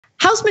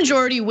House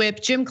Majority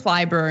Whip Jim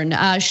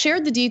Clyburn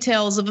shared the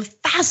details of a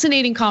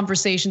fascinating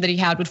conversation that he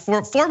had with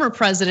former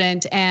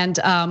president and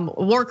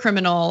war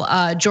criminal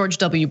George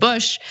W.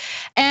 Bush.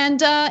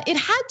 And it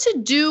had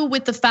to do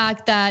with the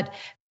fact that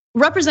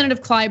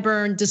Representative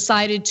Clyburn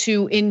decided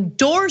to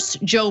endorse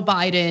Joe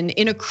Biden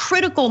in a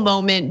critical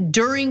moment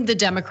during the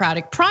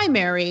Democratic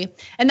primary.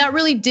 And that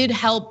really did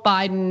help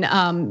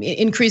Biden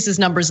increase his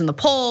numbers in the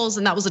polls.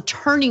 And that was a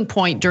turning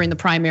point during the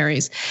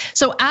primaries.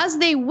 So as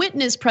they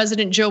witnessed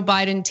President Joe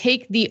Biden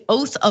take the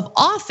oath of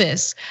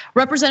office,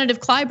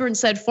 Representative Clyburn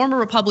said former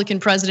Republican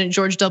President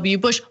George W.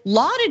 Bush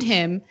lauded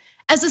him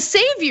as a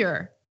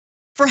savior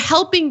for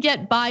helping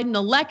get Biden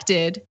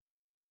elected.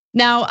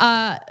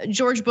 Now,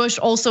 George Bush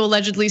also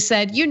allegedly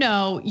said,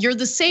 you're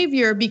the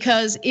savior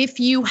because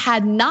if you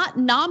had not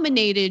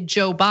nominated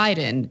Joe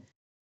Biden,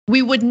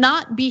 we would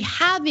not be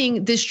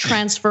having this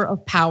transfer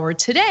of power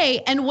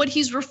today. And what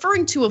he's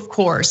referring to, of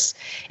course,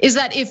 is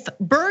that if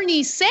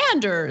Bernie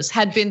Sanders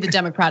had been the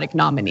Democratic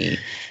nominee,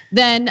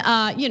 then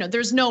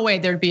there's no way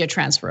there'd be a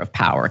transfer of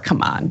power.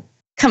 Come on.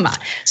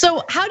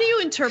 So how do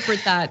you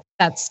interpret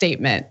that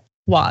statement,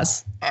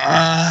 Woz?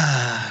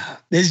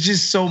 There's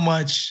just so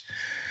much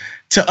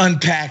to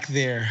unpack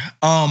there.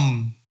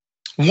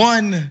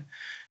 One,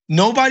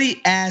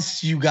 nobody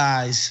asked you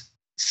guys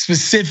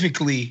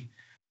specifically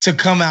to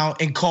come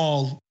out and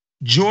call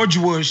George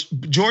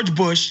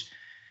Bush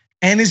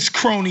and his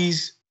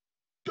cronies,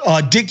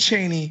 Dick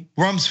Cheney,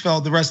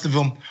 Rumsfeld, the rest of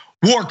them,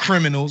 war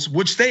criminals,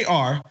 which they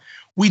are.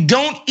 We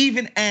don't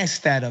even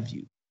ask that of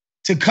you,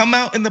 to come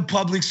out in the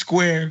public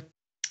square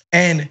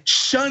and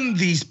shun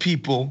these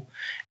people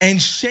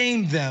and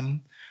shame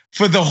them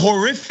for the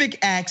horrific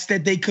acts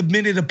that they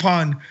committed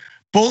upon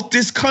both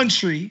this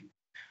country,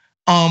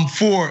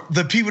 for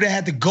the people that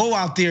had to go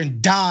out there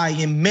and die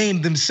and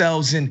maim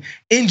themselves and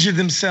injure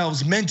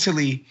themselves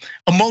mentally,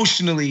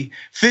 emotionally,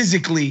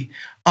 physically,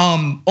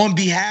 on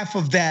behalf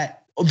of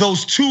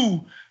those two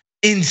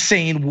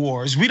insane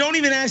wars. We don't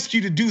even ask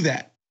you to do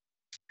that.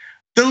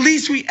 The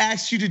least we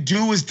ask you to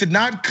do is to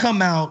not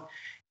come out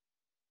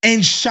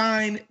and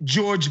shine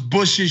George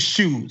Bush's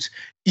shoes.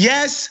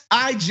 Yes,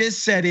 I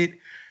just said it.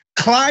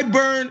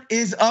 Clyburn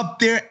is up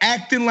there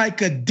acting like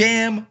a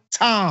damn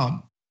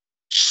Tom,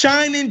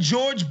 shining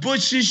George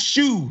Bush's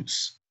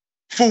shoes.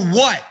 For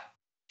what?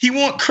 He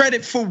want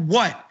credit for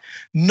what?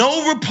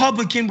 No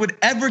Republican would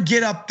ever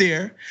get up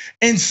there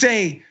and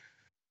say,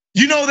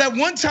 that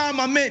one time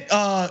I met,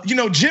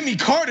 Jimmy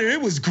Carter, it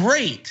was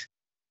great.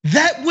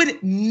 That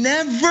would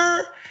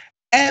never,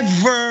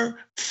 ever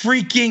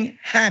freaking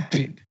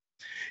happen.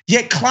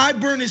 Yet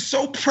Clyburn is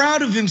so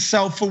proud of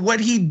himself for what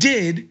he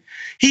did.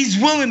 He's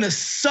willing to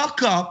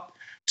suck up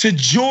to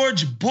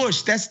George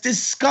Bush. That's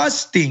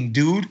disgusting,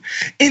 dude.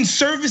 In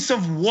service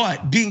of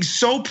what? Being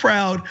so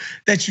proud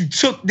that you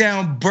took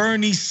down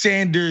Bernie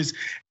Sanders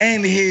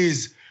and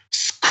his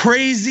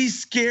crazy,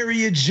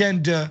 scary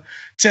agenda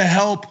to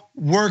help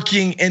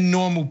working and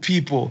normal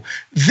people.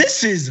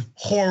 This is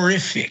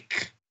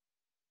horrific.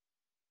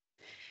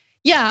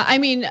 Yeah, I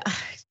mean,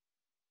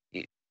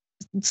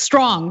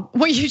 strong.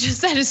 What you just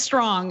said is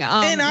strong.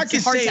 And I can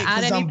say it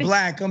because I'm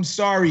black. I'm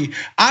sorry.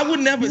 I would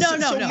never. No.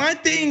 My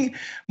thing.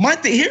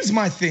 Here's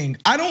my thing.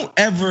 I don't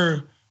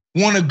ever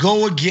want to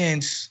go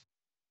against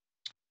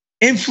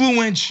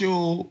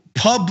influential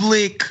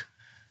public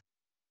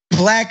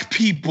black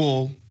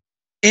people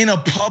in a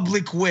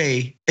public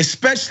way,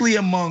 especially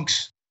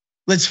amongst,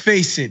 let's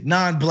face it,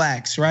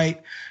 non-blacks,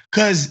 right?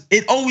 Because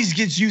it always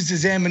gets used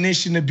as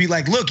ammunition to be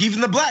like, look,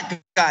 even the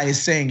black guy is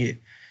saying it.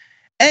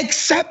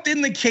 Except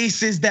in the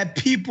cases that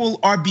people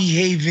are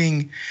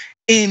behaving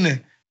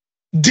in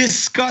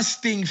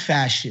disgusting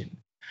fashion.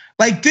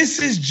 Like, this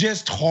is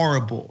just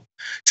horrible.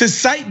 To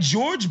cite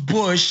George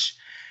Bush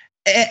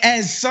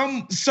as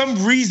some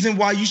reason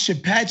why you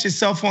should pat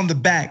yourself on the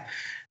back.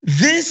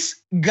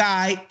 This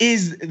guy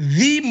is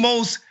the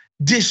most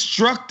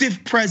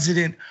destructive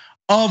president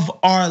of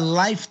our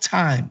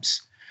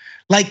lifetimes.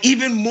 Like,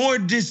 even more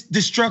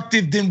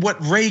destructive than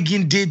what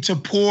Reagan did to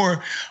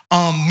poor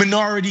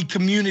minority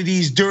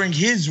communities during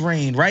his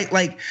reign, right?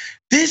 Like,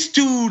 this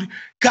dude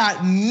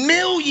got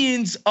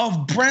millions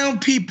of brown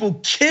people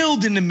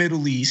killed in the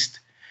Middle East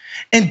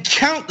and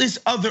countless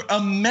other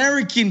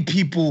American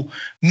people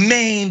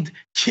maimed,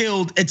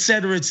 killed, et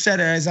cetera,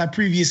 as I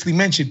previously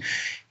mentioned.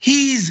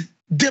 He's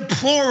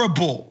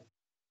deplorable.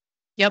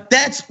 Yep.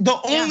 That's the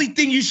only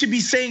thing you should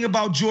be saying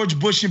about George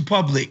Bush in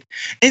public.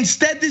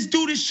 Instead, this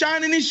dude is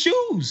shining his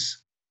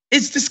shoes.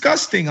 It's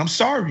disgusting. I'm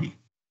sorry.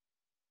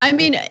 I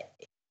mean,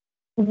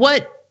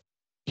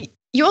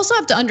 you also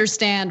have to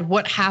understand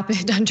what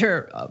happened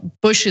under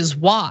Bush's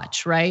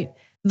watch, right?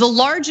 The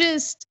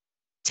largest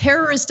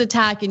terrorist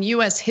attack in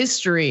US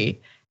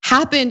history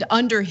happened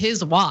under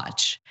his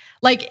watch.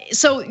 Like,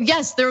 so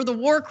yes, there are the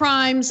war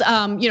crimes,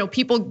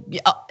 people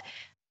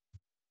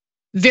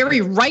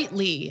very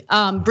rightly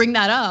bring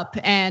that up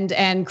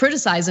and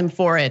criticize him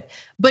for it.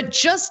 But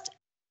just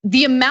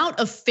the amount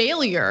of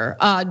failure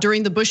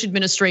during the Bush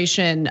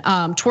administration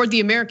toward the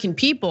American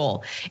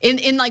people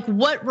in like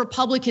what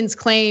Republicans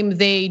claim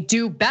they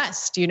do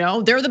best.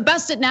 They're the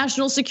best at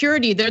national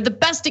security. They're the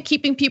best at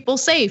keeping people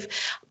safe.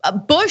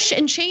 Bush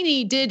and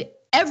Cheney did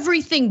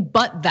everything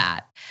but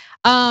that.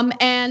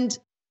 And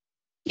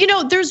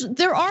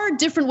there are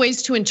different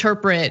ways to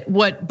interpret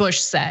what Bush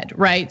said,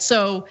 right?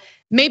 So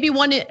maybe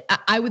one,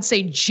 I would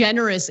say,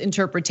 generous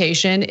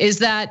interpretation is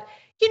that,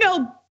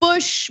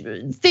 Bush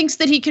thinks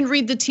that he can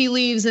read the tea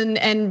leaves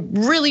and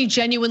really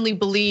genuinely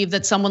believe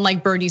that someone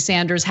like Bernie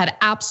Sanders had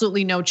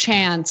absolutely no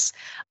chance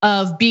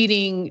of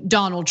beating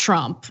Donald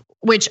Trump,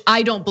 which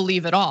I don't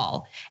believe at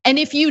all. And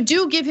if you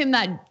do give him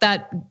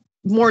that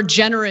more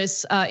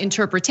generous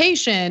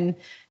interpretation,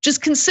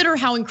 just consider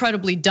how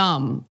incredibly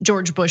dumb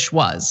George Bush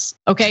was,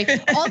 okay?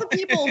 All the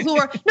people who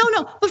are,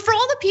 but for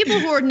all the people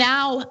who are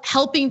now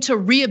helping to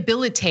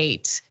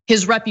rehabilitate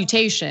his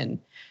reputation,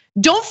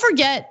 don't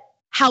forget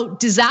how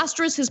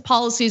disastrous his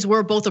policies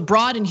were both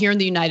abroad and here in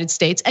the United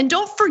States. And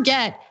don't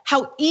forget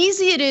how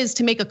easy it is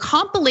to make a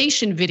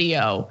compilation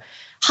video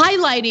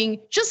highlighting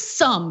just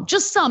some,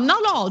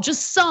 not all,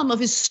 just some of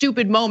his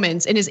stupid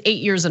moments in his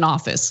 8 years in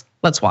office.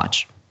 Let's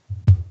watch.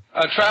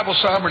 Tribal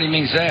sovereignty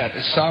means that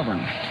it's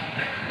sovereign.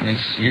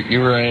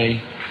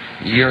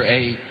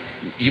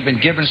 You've been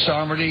given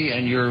sovereignty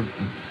and you're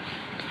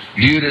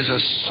viewed as a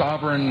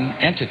sovereign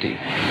entity.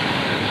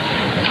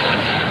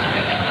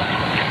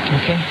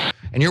 Okay.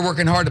 And you're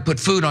working hard to put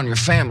food on your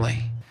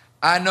family.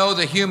 I know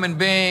the human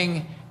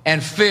being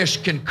and fish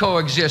can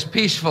coexist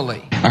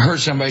peacefully. I heard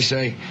somebody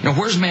say,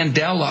 where's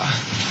Mandela?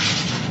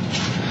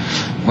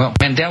 Well,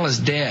 Mandela's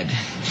dead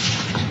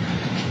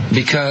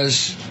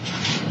because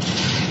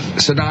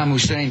Saddam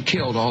Hussein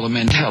killed all the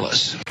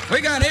Mandelas.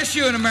 We got an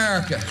issue in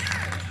America.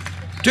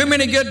 Too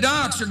many good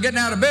docs are getting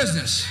out of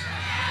business.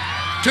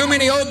 Too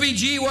many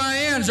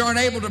OBGYNs aren't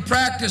able to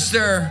practice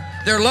their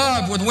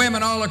love with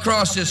women all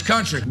across this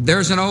country.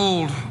 There's an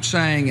old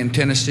saying in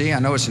Tennessee, I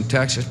know it's in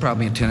Texas,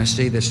 probably in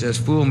Tennessee, that says,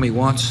 fool me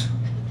once,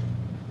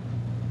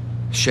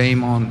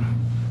 shame on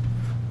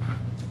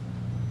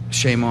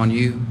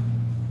you.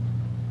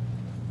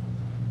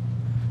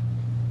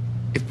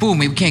 If fool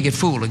me, we can't get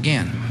fooled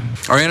again.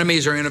 Our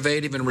enemies are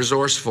innovative and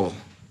resourceful,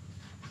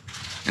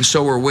 and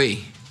so are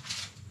we.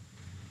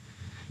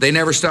 They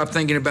never stop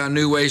thinking about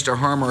new ways to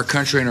harm our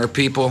country and our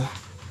people,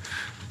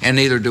 and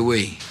neither do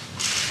we.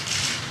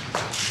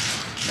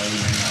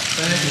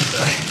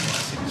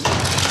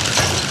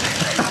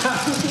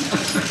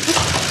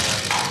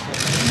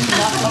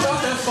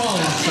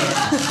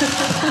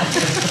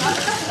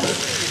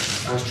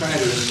 I was trying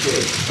to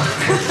escape.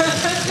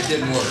 It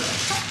didn't work.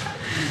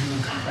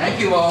 Thank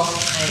you all.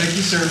 Thank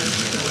you, sir.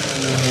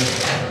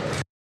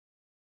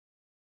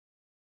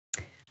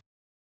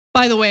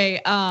 By the way,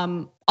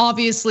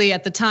 obviously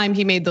at the time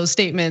he made those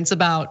statements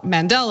about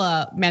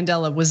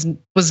Mandela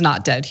was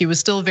not dead. He was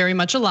still very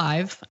much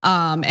alive,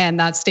 and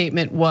that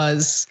statement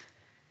was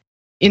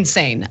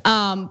insane.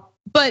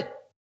 But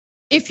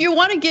if you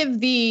want to give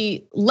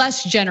the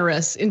less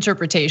generous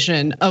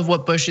interpretation of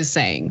what Bush is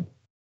saying,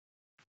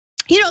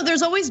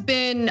 there's always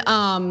been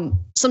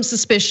some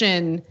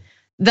suspicion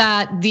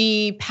that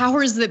the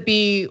powers that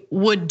be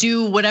would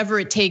do whatever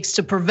it takes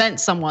to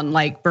prevent someone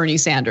like Bernie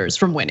Sanders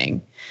from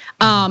winning.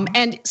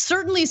 And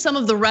certainly some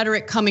of the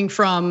rhetoric coming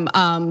from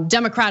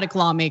Democratic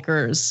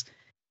lawmakers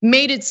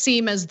made it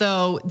seem as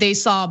though they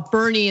saw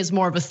Bernie as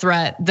more of a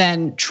threat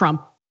than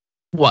Trump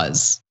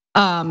was.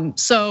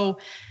 So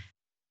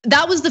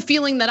that was the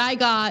feeling that I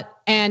got.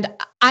 And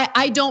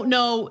I don't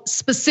know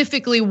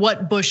specifically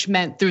what Bush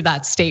meant through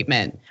that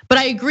statement, but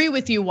I agree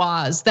with you,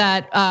 Woz,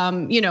 that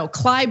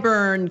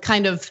Clyburn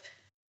kind of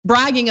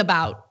bragging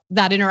about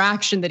that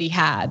interaction that he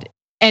had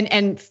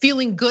and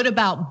feeling good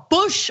about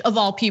Bush of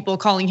all people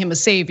calling him a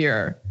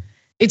savior.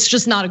 It's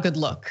just not a good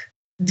look.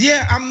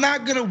 Yeah, I'm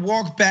not gonna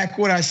walk back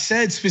what I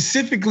said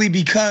specifically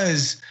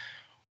because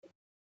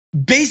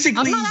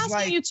basically, I'm not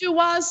asking you to,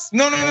 Woz.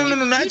 No,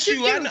 not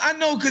you. I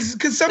know,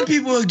 cause some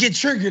people get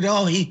triggered.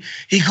 Oh, he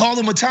called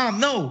him a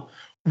Tom. No,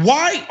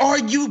 why are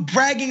you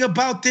bragging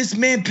about this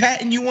man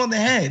patting you on the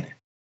head?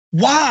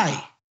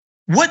 Why?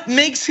 What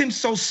makes him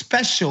so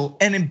special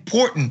and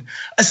important,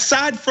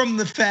 aside from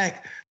the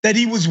fact that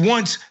he was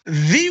once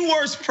the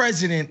worst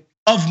president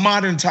of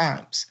modern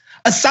times?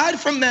 Aside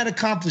from that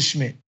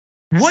accomplishment,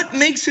 what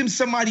makes him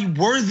somebody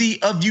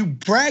worthy of you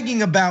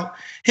bragging about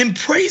him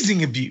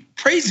praising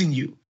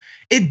you?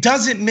 It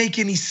doesn't make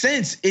any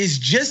sense. It's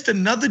just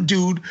another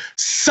dude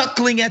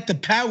suckling at the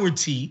power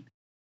teat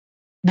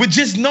with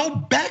just no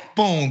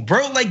backbone,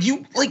 bro. I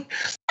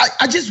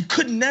just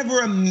could never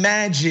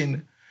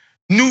imagine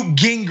Newt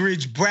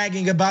Gingrich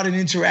bragging about an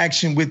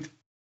interaction with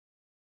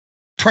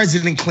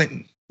President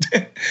Clinton.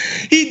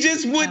 He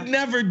just would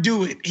never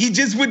do it. He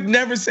just would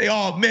never say,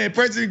 "Oh man,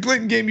 President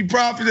Clinton gave me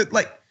profit."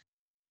 Like,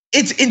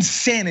 it's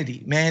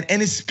insanity, man.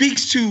 And it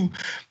speaks to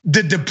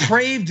the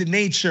depraved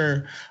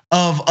nature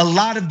of a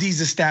lot of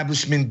these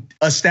establishment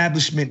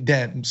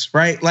Dems,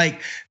 right?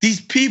 Like, these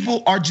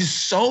people are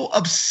just so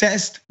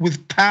obsessed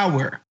with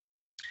power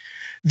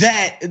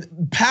that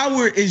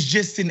power is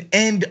just an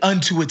end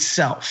unto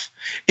itself.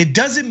 It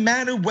doesn't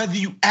matter whether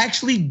you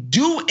actually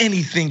do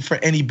anything for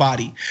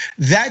anybody.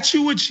 That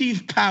you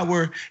achieve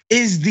power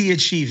is the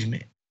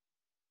achievement.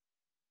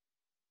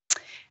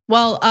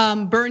 Well,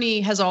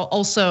 Bernie has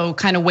also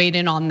kind of weighed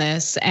in on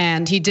this,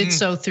 and he did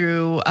so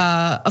through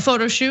a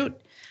photo shoot.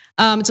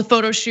 It's a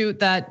photo shoot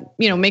that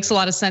makes a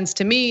lot of sense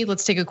to me.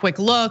 Let's take a quick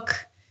look.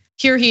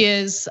 Here he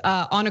is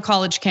on a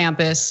college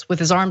campus with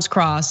his arms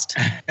crossed,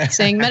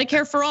 saying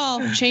Medicare for all,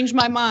 changed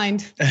my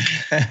mind.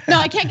 No,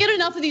 I can't get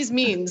enough of these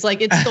memes.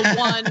 Like, it's the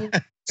one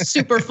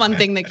super fun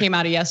thing that came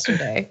out of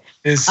yesterday.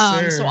 Yes,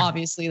 sir. So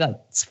obviously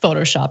that's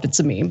photoshopped, it's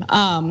a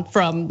meme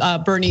from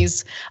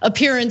Bernie's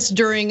appearance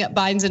during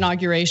Biden's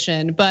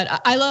inauguration. But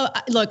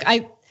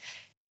I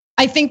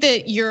think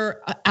that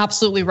you're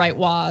absolutely right,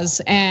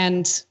 Woz,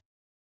 and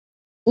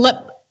let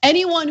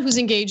anyone who's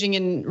engaging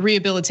in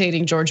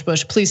rehabilitating George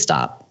Bush, please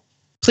stop.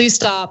 Please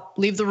stop,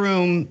 leave the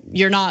room.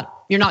 You're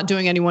not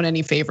doing anyone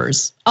any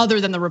favors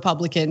other than the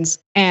Republicans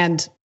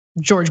and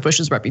George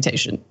Bush's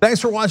reputation. Thanks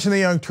for watching The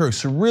Young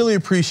Turks, really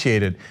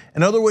appreciate it.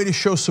 Another way to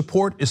show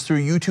support is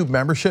through YouTube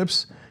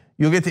memberships.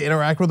 You'll get to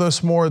interact with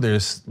us more.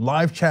 There's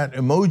live chat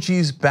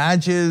emojis,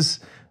 badges.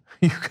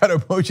 You've got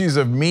emojis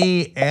of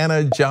me,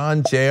 Anna,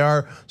 John,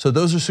 JR. So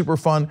those are super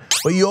fun.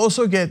 But you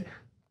also get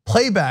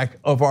playback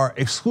of our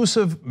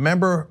exclusive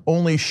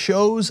member-only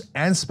shows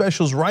and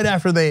specials right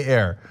after they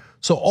air.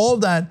 So all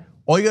of that,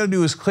 all you gotta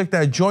do is click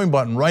that join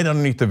button right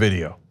underneath the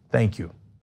video. Thank you.